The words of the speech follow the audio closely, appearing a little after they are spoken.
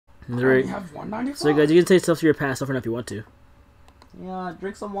I have 195. So guys, you can say stuff to your past over if you want to. Yeah,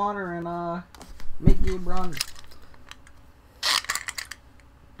 drink some water and make Gabe run.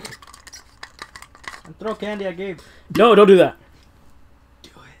 And throw candy at Gabe. No, don't do that. Do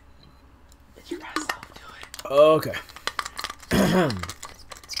it. It's your ass off. Do it. Okay.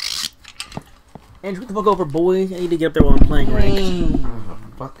 Andrew, get the fuck over, boy. I need to get up there while I'm playing ranked.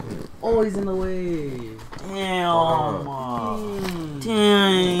 Always in the way. Damn.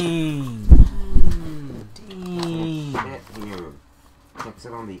 Dang. You can't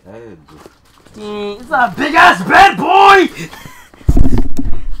sit on the edge. Dang. It's a big ass bed, boy!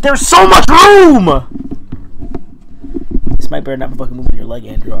 There's so much room! This might better not be fucking moving your leg,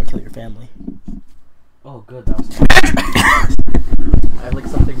 Andrew, or I'll kill your family. Oh, good. That was I have like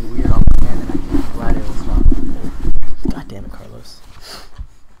something weird on my hand and I'm glad it will stop. God damn it, Carlos.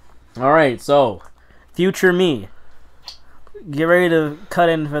 Alright, so, future me. Get ready to cut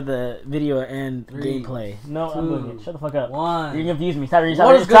in for the video and gameplay. No, I'm doing it. Shut the fuck up. One. You're gonna confuse me. Stop.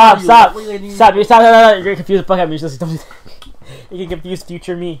 Stop. You're confused the fuck out of me. You can confuse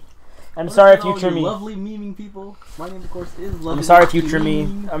future me. I'm sorry, future me. Lovely memeing people. My name, of course, is Lovely. I'm sorry, future me.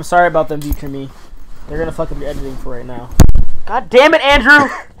 I'm sorry about them, future me. They're gonna fuck up your editing for right now. God damn it, Andrew!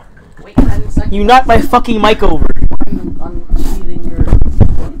 Wait 10 seconds. You knocked my fucking mic over. I'm cheating your...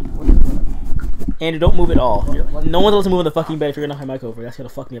 What is that? Andrew, don't move at all. No one's allowed to move on the fucking bed if you're gonna knock my mic over. That's gonna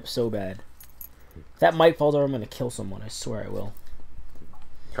fuck me up so bad. If that mic falls over, I'm gonna kill someone. I swear I will.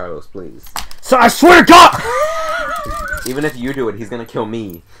 Carlos, please. So I swear to God! Even if you do it, he's gonna kill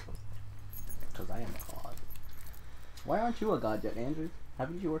me. Because I am a god. Why aren't you a god yet, Andrew?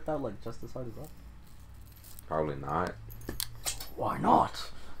 Haven't you worked out like just as hard as us? Probably not. Why not?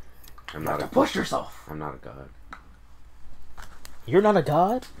 I'm You not have a to push yourself. I'm not a god. You're not a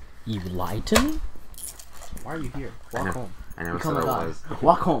god? You lied to me? Why are you here? Walk home. I never Become said a I god. was.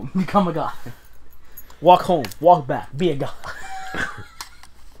 Walk home. Become a god. Walk home. Walk back. Be a god.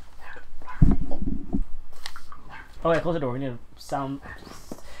 Oh, yeah, close the door. We need to sound...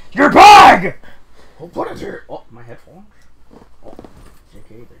 Your bag! Oh, put it here. Oh, my headphones. Oh, JK,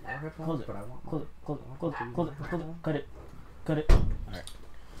 they're not headphones, Close it. but I want Close it. Close it. Close it. Close it. Close it. mine. Cut it. Cut it. Alright.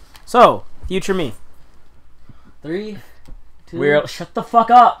 So, future me. 3, 2. We're... Shut the fuck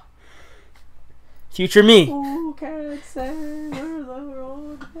up! Future me. Who can say where the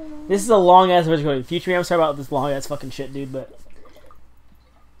road goes? This is a long ass video. Future me, I'm sorry about this long ass fucking shit, dude, but...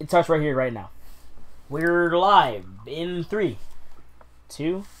 It starts right here, right now. We're live in 3,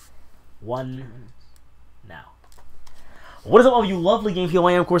 2, 1, now. What is up, all of you lovely game people?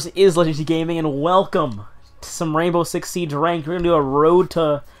 My name, of course, is LegendHDGaming, and welcome to some Rainbow Six Siege ranked. We're gonna do a road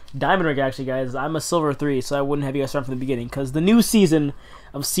to Diamond rank, actually, guys. I'm a Silver 3, so I wouldn't have you guys start from the beginning, because the new season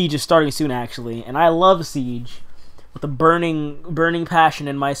of Siege is starting soon, actually, and I love Siege with a burning passion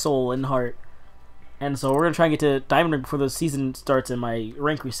in my soul and heart. And so we're gonna try and get to Diamond rank before the season starts and my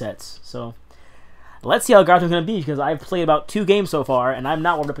rank resets. So let's see how Garth's gonna be, because I've played about 2 games so far, and I'm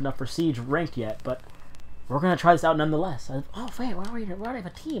not warmed up enough for Siege ranked yet. But we're gonna try this out nonetheless. Oh wait, why are we have a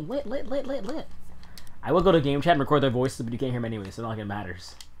team? Lit. I will go to game chat and record their voices, but you can't hear them anyway, so not like it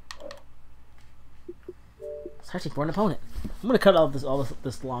matters. Searching for an opponent. I'm gonna cut out all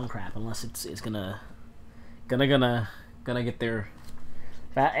this long crap, unless it's gonna get there.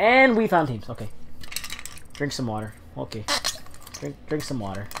 And we found teams. Okay. Drink some water. Okay. Drink some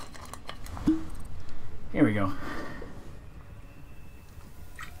water. Here we go.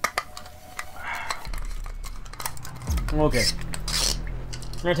 Okay.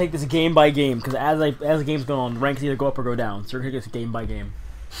 I'm gonna take this game by game, because as the game's going on, ranks either go up or go down. So we're gonna take this game by game.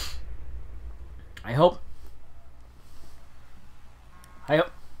 I hope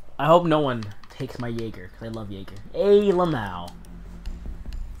no one takes my Jaeger, because I love Jaeger. Hey, Lamau.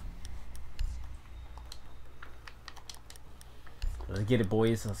 Let's get it,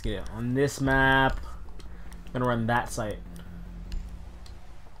 boys. Let's get it. On this map, I'm gonna run that site.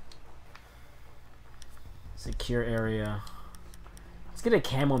 Secure area. Let's get a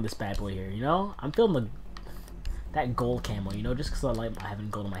camo in this bad boy here, you know? I'm feeling that gold camo, you know, just because I like having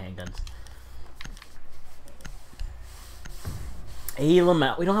gold on my handguns. Hey,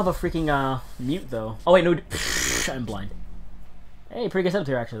 Lamau. We don't have a freaking mute, though. Oh, wait, no. I'm blind. Hey, pretty good setup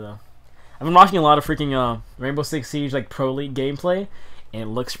here, actually, though. I've been watching a lot of freaking Rainbow Six Siege like Pro League gameplay, and it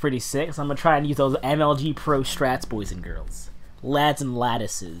looks pretty sick. So I'm gonna try and use those MLG Pro strats, boys and girls, lads and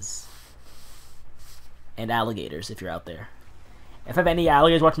lattices, and alligators. If you're out there, if I have any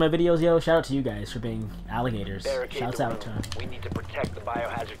alligators watching my videos, yo, shout out to you guys for being alligators. Shouts out to them. We need to protect the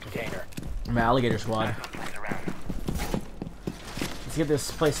biohazard container. My alligator squad. Let's get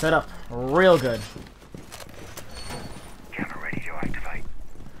this place set up real good. Camera ready to activate.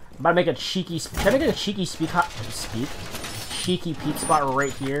 about to make a cheeky. Can I make a cheeky cheeky peek spot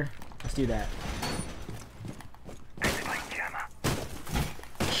right here? Let's do that.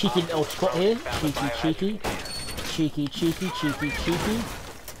 Cheeky, oh, cheeky.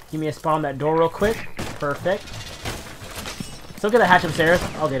 Give me a spot on that door real quick. Perfect. Still get a hatch upstairs.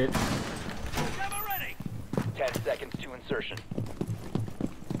 I'll get it. 10 seconds to insertion.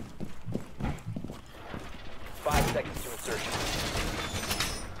 5 seconds to insertion.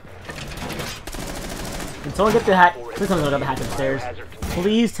 Can someone get the hatch? Please tell me someone got the hatch upstairs.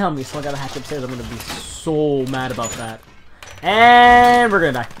 Please tell me someone got the hatch upstairs. I'm gonna be so mad about that. And we're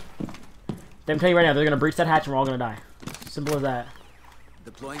gonna die. I'm telling you right now, they're gonna breach that hatch and we're all gonna die. Simple as that.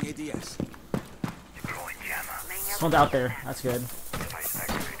 Deploying ADS. Deploying jammer. Someone's out there. That's good.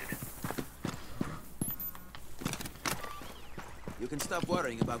 You can stop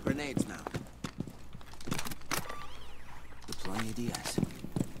worrying about grenades now. Deploying ADS.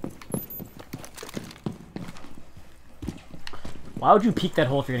 Why would you peek that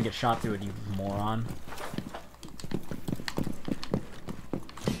hole if you're gonna get shot through it, you moron?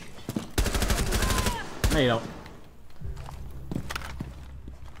 No, you don't.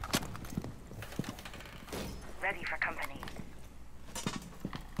 Ready for company.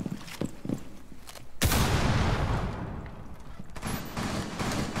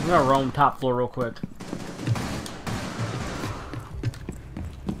 I'm gonna roam top floor real quick.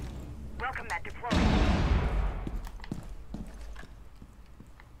 Welcome that deployment.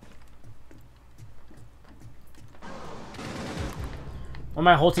 Or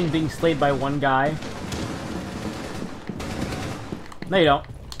my whole team being slayed by one guy. No, you don't.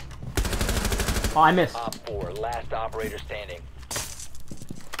 Oh, I missed. Op 4, last operator standing.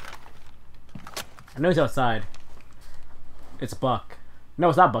 I know he's outside. It's Buck. No,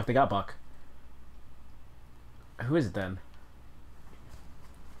 it's not Buck. They got Buck. Who is it then?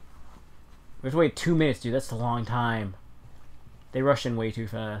 We have to wait 2 minutes, dude. That's a long time. They rushed in way too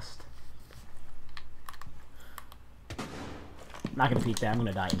fast. I'm not gonna peek that. I'm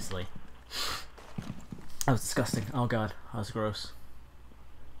gonna die instantly. That was disgusting. Oh god, that was gross.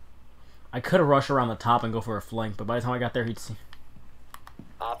 I could have rushed around the top and go for a flank, but by the time I got there, he'd see.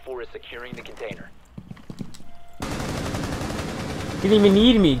 Op 4 is securing the container. He didn't even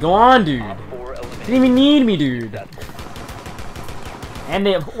need me. Go on, dude. Op 4 eliminated. Didn't even need me, dude. Successful. And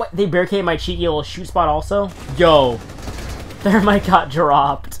they barricaded my cheeky little shoot spot also. Yo, Thermite got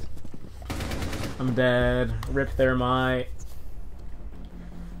dropped. I'm dead. Rip Thermite.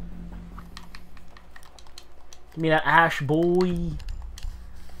 Give me that ash, boy.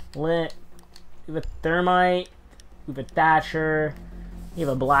 Lit. We have a Thermite. We have a Thatcher. We have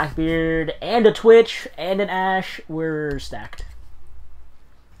a Blackbeard. And a Twitch. And an Ash. We're stacked.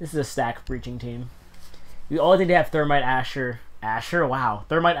 This is a stacked breaching team. We all need to have Thermite, Asher. Asher? Wow.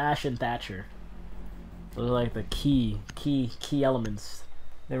 Thermite, Ash, and Thatcher. Those are like the key elements.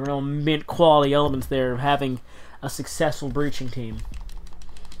 The real mint quality elements there of having a successful breaching team.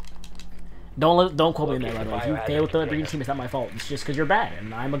 Don't quote me on that, by the way. If you fail with the breaching team, it's not my fault. It's just because you're bad,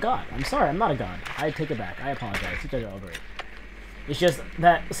 and I'm a god. I'm sorry, I'm not a god. I take it back. I apologize. You guys are all great. It's just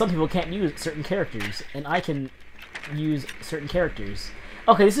that some people can't use certain characters, and I can use certain characters.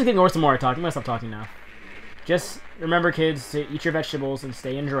 Okay, this is getting worse the more I talk. I'm gonna stop talking now. Just remember, kids, to eat your vegetables and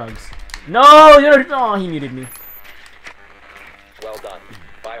stay in drugs. No! Oh, he muted me. Well done.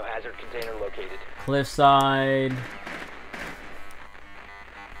 Biohazard container located. Cliffside.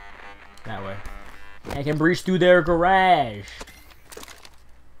 That way. I can breach through their garage.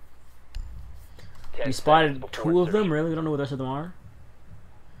 We spotted 2 of them, really? We don't know what the rest of them are?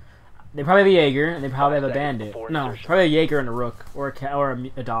 They probably have a Jaeger, and they probably have a bandit. No, probably a Jaeger and a Rook, or a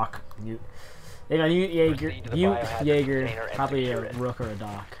Doc. They got a Jaeger, probably a Rook or a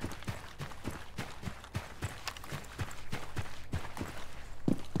Doc.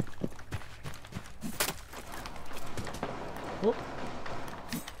 Whoop.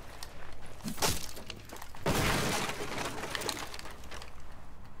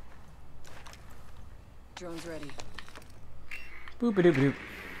 Drone's ready. Boop-a-doop-a-doop.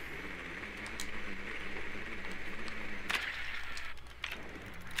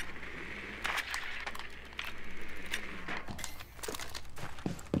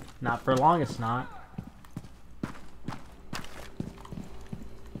 Not for long, it's not.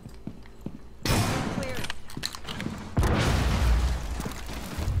 Clear.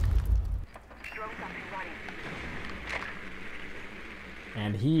 Drone's up and running.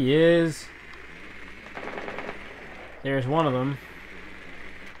 And he is... There's one of them.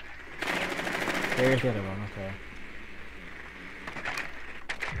 There's the other one, okay.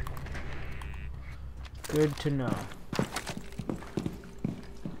 Good to know.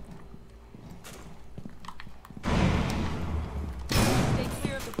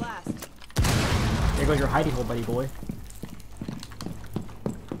 goes your hidey hole, buddy boy.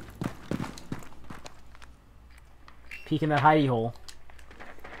 Peek in that hidey hole.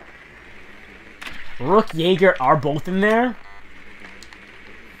 Rook, Jaeger are both in there.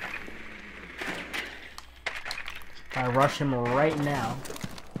 I rush him right now.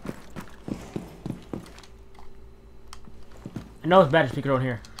 I know it's bad to peek around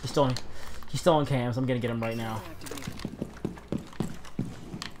here. He's still on cams. I'm gonna get him right now.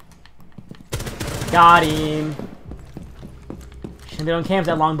 Got him. Shouldn't be on cams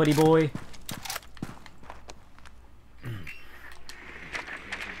that long, buddy boy.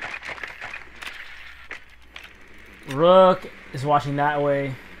 Rook is watching that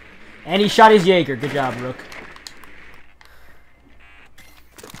way. And he shot his Jaeger. Good job, Rook.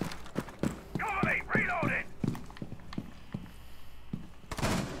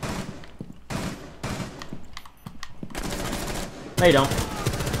 No, you don't.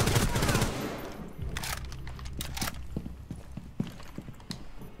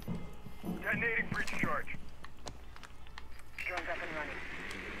 Detonating breach charge. Drone's up and running.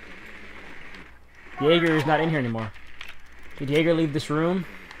 Jaeger is not in here anymore. Did Jaeger leave this room?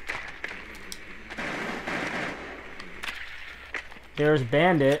 There's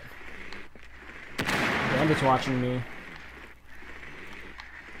Bandit. Bandit's watching me.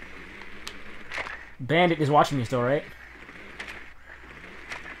 Bandit is watching me still, right?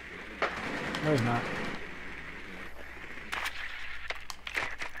 No, he's not.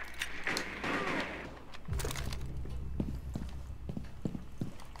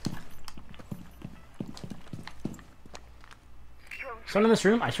 Someone in this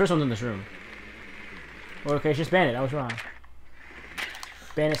room? I swear someone's in this room. Well, okay, it's just Bandit. I was wrong.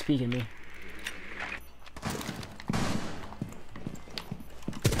 Bandit's peeking me.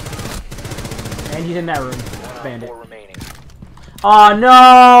 And he's in that room. Bandit. Oh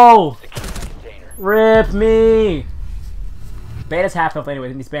no! Rip me! Bandit's half health anyway,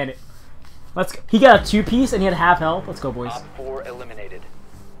 and he's Bandit. Let's go. He got a 2-piece and he had half health. Let's go, boys. Op 4 eliminated.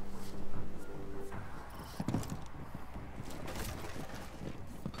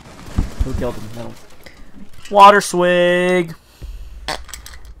 Who killed him? No. Water swig!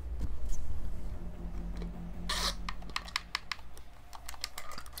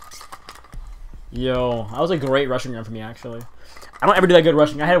 Yo, that was a great rushing run for me, actually. I don't ever do that good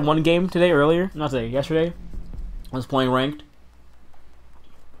rushing. I had one game today earlier. Not today, yesterday. I was playing ranked.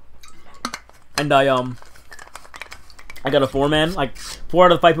 And I got a 4-man. Like, 4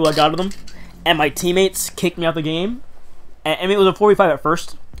 out of the 5 people I got of them. And my teammates kicked me out the game. And I mean, it was a 4v5 at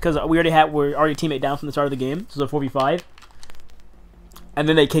first. Because we already teammate down from the start of the game. So it was a 4v5. And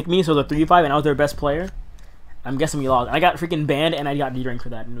then they kicked me, so it was a 3v5, and I was their best player. I'm guessing we lost. I got freaking banned, and I got D-ranked for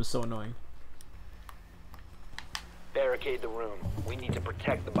that, and it was so annoying. Barricade the room. We need to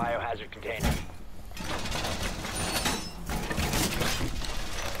protect the biohazard container.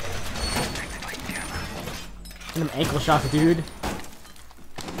 Them ankle shots, dude.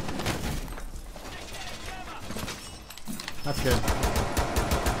 That's good.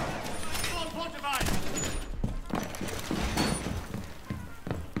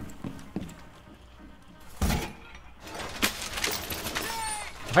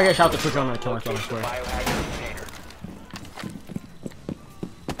 If I get shot the Twitch, I'm gonna kill myself, I swear. Biohazard container.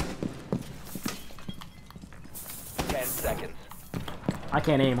 Seconds. I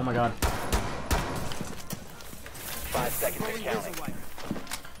can't aim, oh my god. 5 seconds and counting.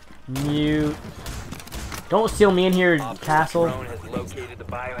 Mute. Don't seal me in here, Castle. Drone has located the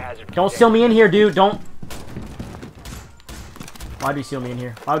biohazard Don't seal me in here, dude. Don't. Why do you seal me in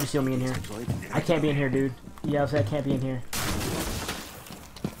here? Why would you seal me in here? I can't be in here, dude. Yeah, I can't be in here.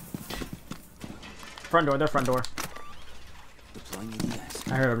 Front door, their front door.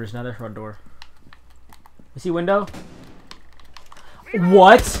 I heard there's another front door. You see window?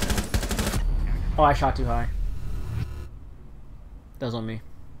 What? Oh, I shot too high. That was on me.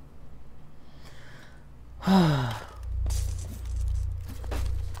 Oh,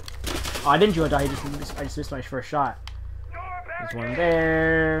 I didn't do a die. I just missed my first shot. There's one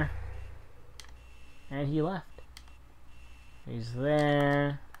there. And he left. He's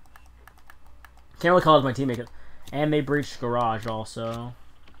there. Can't really call it my teammate. And they breached garage also.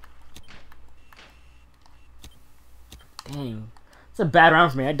 Dang. It's a bad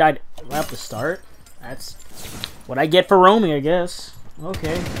round for me. I died right off the start. That's what I get for roaming, I guess.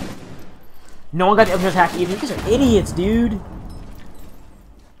 Okay. No one got the other attack either. You guys are idiots, dude.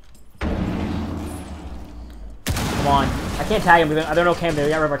 Come on. I can't tag him. I don't know cam there. We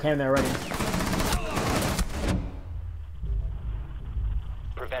got rid of our cam there already.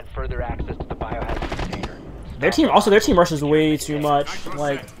 Prevent further access to the biohazard container. Their team rushes way too much.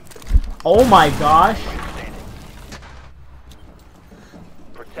 Like, Oh my gosh.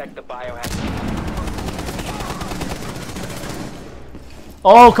 Protect the biohazard.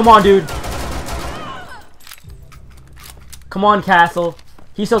 Oh, come on, dude. Come on, Castle.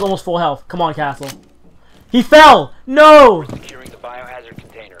 He's still almost full health. Come on, Castle. He fell! No! Securing the biohazard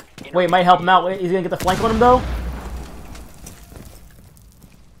container. Wait, might help him out. Wait, he's gonna get the flank on him, though?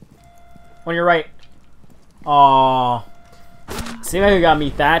 On your right. Aww. Same guy who got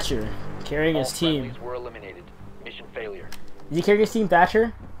me, Thatcher. Carrying his team. Friendlies were eliminated. Mission failure. Is he carrying his team,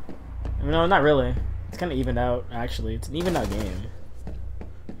 Thatcher? No, not really. It's kind of evened out, actually. It's an evened out game.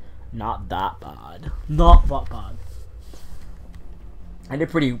 Not that bad. Not that bad. I did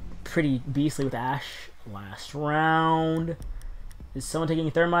pretty beastly with Ash last round. Is someone taking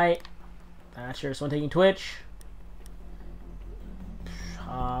Thermite? Thatcher. Someone taking Twitch?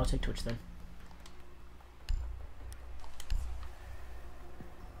 I'll take Twitch then.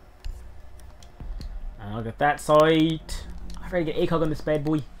 I'll get that site. I'm ready to get ACOG on this bad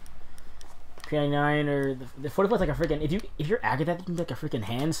boy. 399 or the 44 is like a freaking. If you're accurate, that can be like a freaking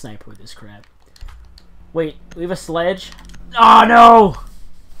hand sniper with this crap. Wait, we have a sledge. Oh no!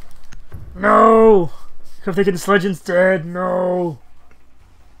 No! I'm taking the sledge instead. No!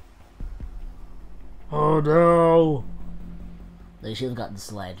 Oh no! They should have gotten the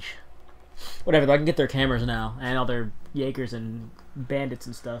sledge. Whatever, though, I can get their cameras now and all their Jaegers and bandits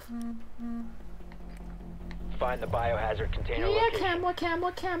and stuff. Find the biohazard container location.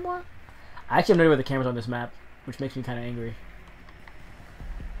 Camera. I actually am not with the cameras on this map, which makes me kind of angry.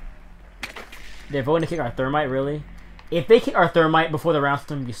 They're voting to kick our Thermite, really? If they kick our Thermite before the round,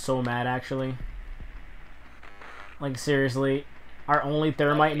 I'm gonna be so mad, actually. Like, seriously. Our only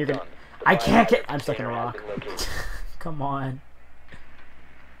Thermite, and you're gonna... I can't get... I'm stuck in a rock. Come on.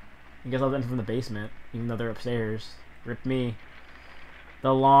 You guys all enter from the basement, even though they're upstairs. Rip me.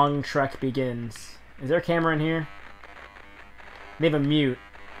 The long trek begins. Is there a camera in here? They have a mute.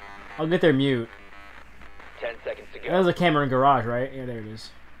 I'll get their mute. 10 seconds to go. There's a camera in garage, right? Yeah, there it is.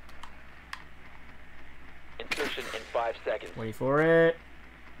 Insertion in 5 seconds. Wait for it.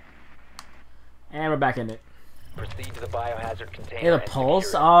 And we're back in it. Proceed to the biohazard container. Yeah, the and pulse?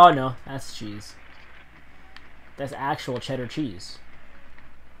 secure it. Oh, no. That's cheese. That's actual cheddar cheese.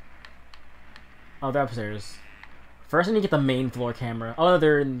 Oh, they're upstairs. First, I need to get the main floor camera. Oh,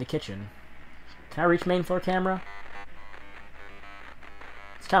 they're in the kitchen. Can I reach main floor camera?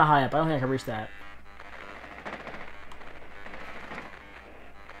 It's kind of high up. I don't think I can reach that.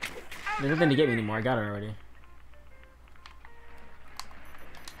 There's nothing to get me anymore. I got it already.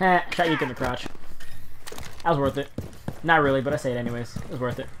 Heh, shot you in the crotch. That was worth it. Not really, but I say it anyways. It was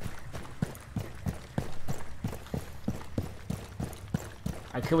worth it.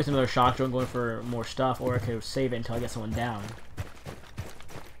 I could waste another shock drone going for more stuff, or I could save it until I get someone down.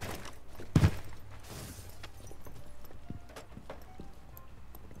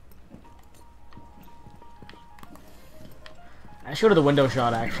 I should go to the window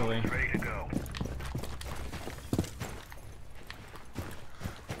shot, actually. Ready to go.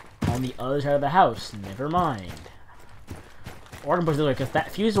 On the other side of the house. Never mind. Or I can push this way, because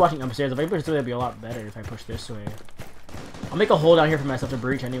that Fuse is watching upstairs. If I push this way, it'd be a lot better if I push this way. I'll make a hole down here for myself to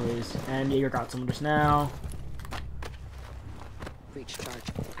breach anyways. And Jaeger got someone just now. Breach charge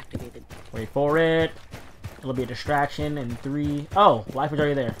activated. Wait for it. It'll be a distraction in 3. Oh, life was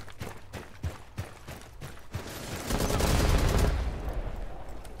already there.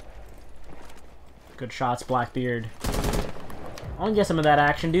 Good shots, Blackbeard. I want to get some of that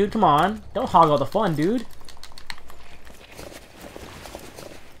action, dude. Come on. Don't hog all the fun, dude.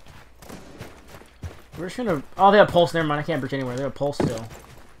 We're just gonna... Oh, they have pulse. Never mind. I can't breach anywhere. They have pulse still.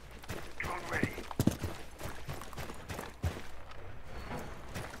 Drone ready.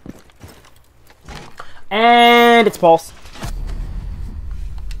 And it's pulse.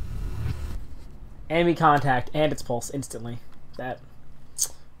 Enemy contact. And it's pulse instantly. That...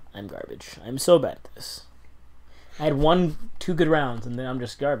 I'm garbage. I'm so bad at this. I had 2 good rounds, and then I'm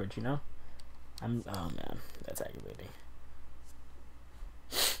just garbage, you know? Oh man, that's aggravating.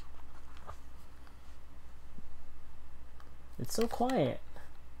 It's so quiet.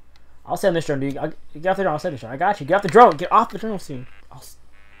 I'll stay on this drone, dude. Get off the drone. I'll stay on this drone. I got you. Get off the drone. Get off the drone soon.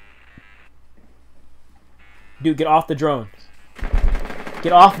 Dude, get off the drone.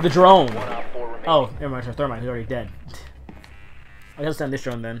 Get off the drone. 1 op 4 remaining. Oh, never mind. Thermite. He's already dead. I guess I'll stay on this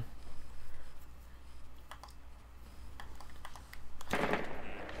drone then.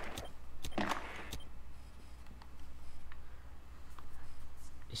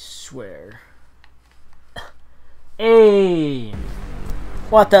 I swear. Hey!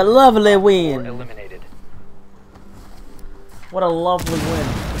 What a lovely 4 win! eliminated. What a lovely win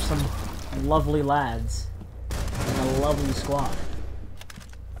for some lovely lads and a lovely squad.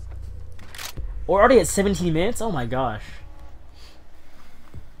 We're already at 17 minutes? Oh my gosh.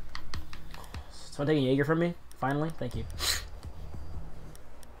 Someone taking Jaeger from me? Finally? Thank you.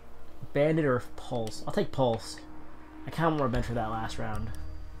 Bandit or Pulse? I'll take Pulse. I kind of want revenge for that last round.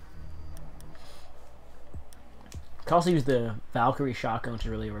 Could also use the Valkyrie shotgun, which is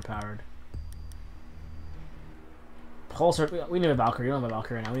really overpowered. Pulse, we need a Valkyrie. We don't have a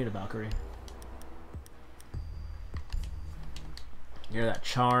Valkyrie right now. We need a Valkyrie. Get that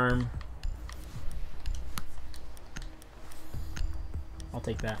charm. I'll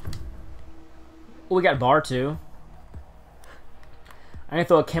take that. Oh, we got bar too. I didn't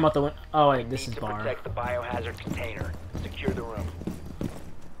throw a cam out the window. Oh wait, this is bar. Protect the biohazard container. Secure the room.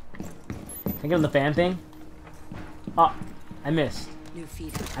 Can I give him the fan thing? Oh, I missed. New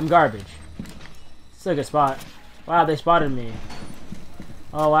feed. I'm garbage. Still a good spot. Wow, they spotted me.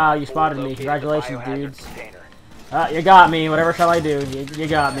 Oh wow, you spotted me. Congratulations, dudes. You got me. Whatever shall I do? You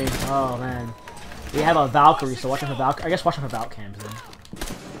got me. Oh man. We have a Valkyrie, so watch out for Valkyrie. I guess watch out for Valkyries then.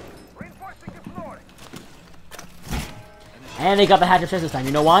 And they got the hatchet chest this time.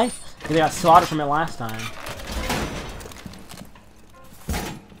 You know why? Because they got slotted from it last time.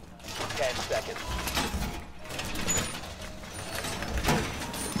 10 seconds.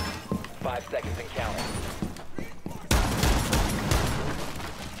 5 seconds and counting.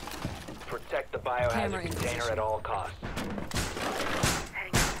 Protect the biohazard Camera in container position. at all costs.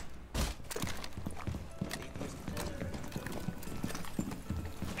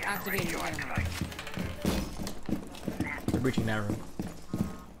 Activating camera. They're breaching that room.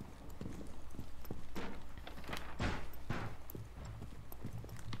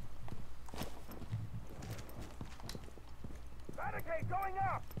 Barricade going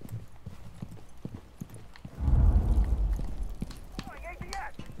up!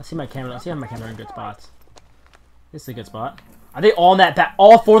 Let's see my camera. Let's see how my camera in good spots. This is a good spot. Are they all in that back?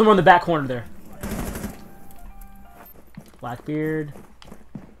 All four of them are in the back corner there. Blackbeard.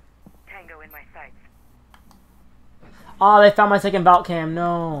 Tango in my sights. Oh, they found my second Valk cam.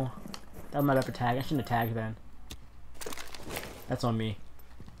 No. That was my bad for tag. I shouldn't have tagged then. That's on me.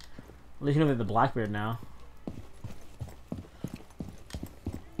 At least you know they're the Blackbeard now.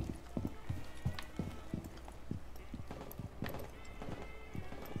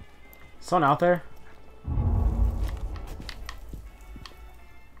 Someone out there?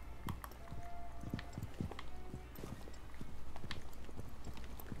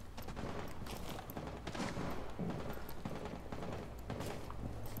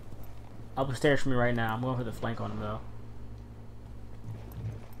 Up the stairs from me right now. I'm going for the flank on him though.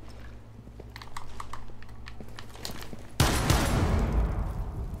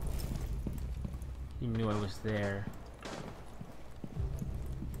 He knew I was there.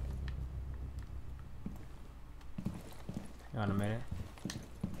 Hang on a minute.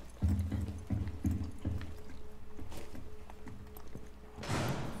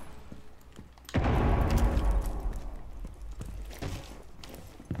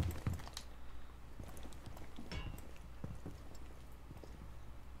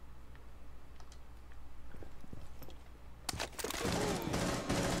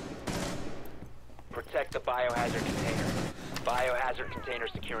 Protect the biohazard container. Biohazard container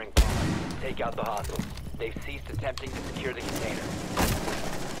securing bomb. Take out the hostiles. They've ceased attempting to secure the container.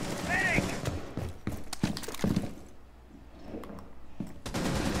 Medic!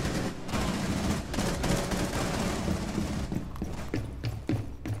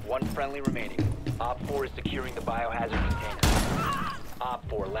 One friendly remaining. Op 4 is securing the biohazard container. Op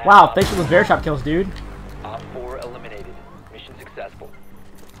 4 last. Wow, op thanks for those bear trap kills, dude. Op 4 eliminated. Mission successful.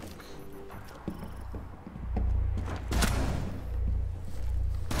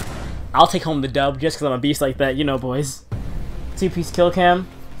 I'll take home the dub just because I'm a beast like that, you know, boys. 2-piece kill cam,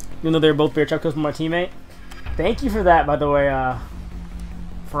 even though they're both bear trap kills from my teammate. Thank you for that, by the way,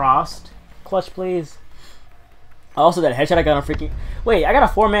 Frost. Clutch, please. Also, that headshot I got on freaking... Wait, I got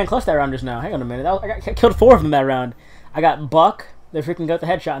a 4-man clutch that round just now. Hang on a minute. I killed 4 of them that round. I got Buck, they freaking got the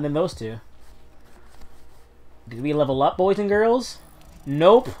headshot, and then those two. Did we level up, boys and girls?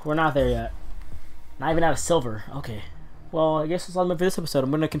 Nope, we're not there yet. Not even out of silver. Okay. Well, I guess that's all for this episode.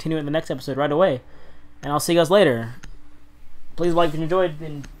 I'm going to continue it in the next episode right away. And I'll see you guys later. Please like if you enjoyed,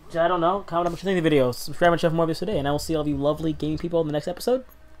 and I don't know, comment on what you think of the video. Subscribe and check for more videos today. And I will see all of you lovely gaming people in the next episode.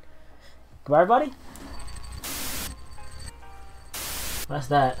 Goodbye, everybody. That's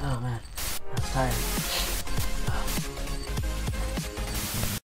that. Oh, man. That's tired.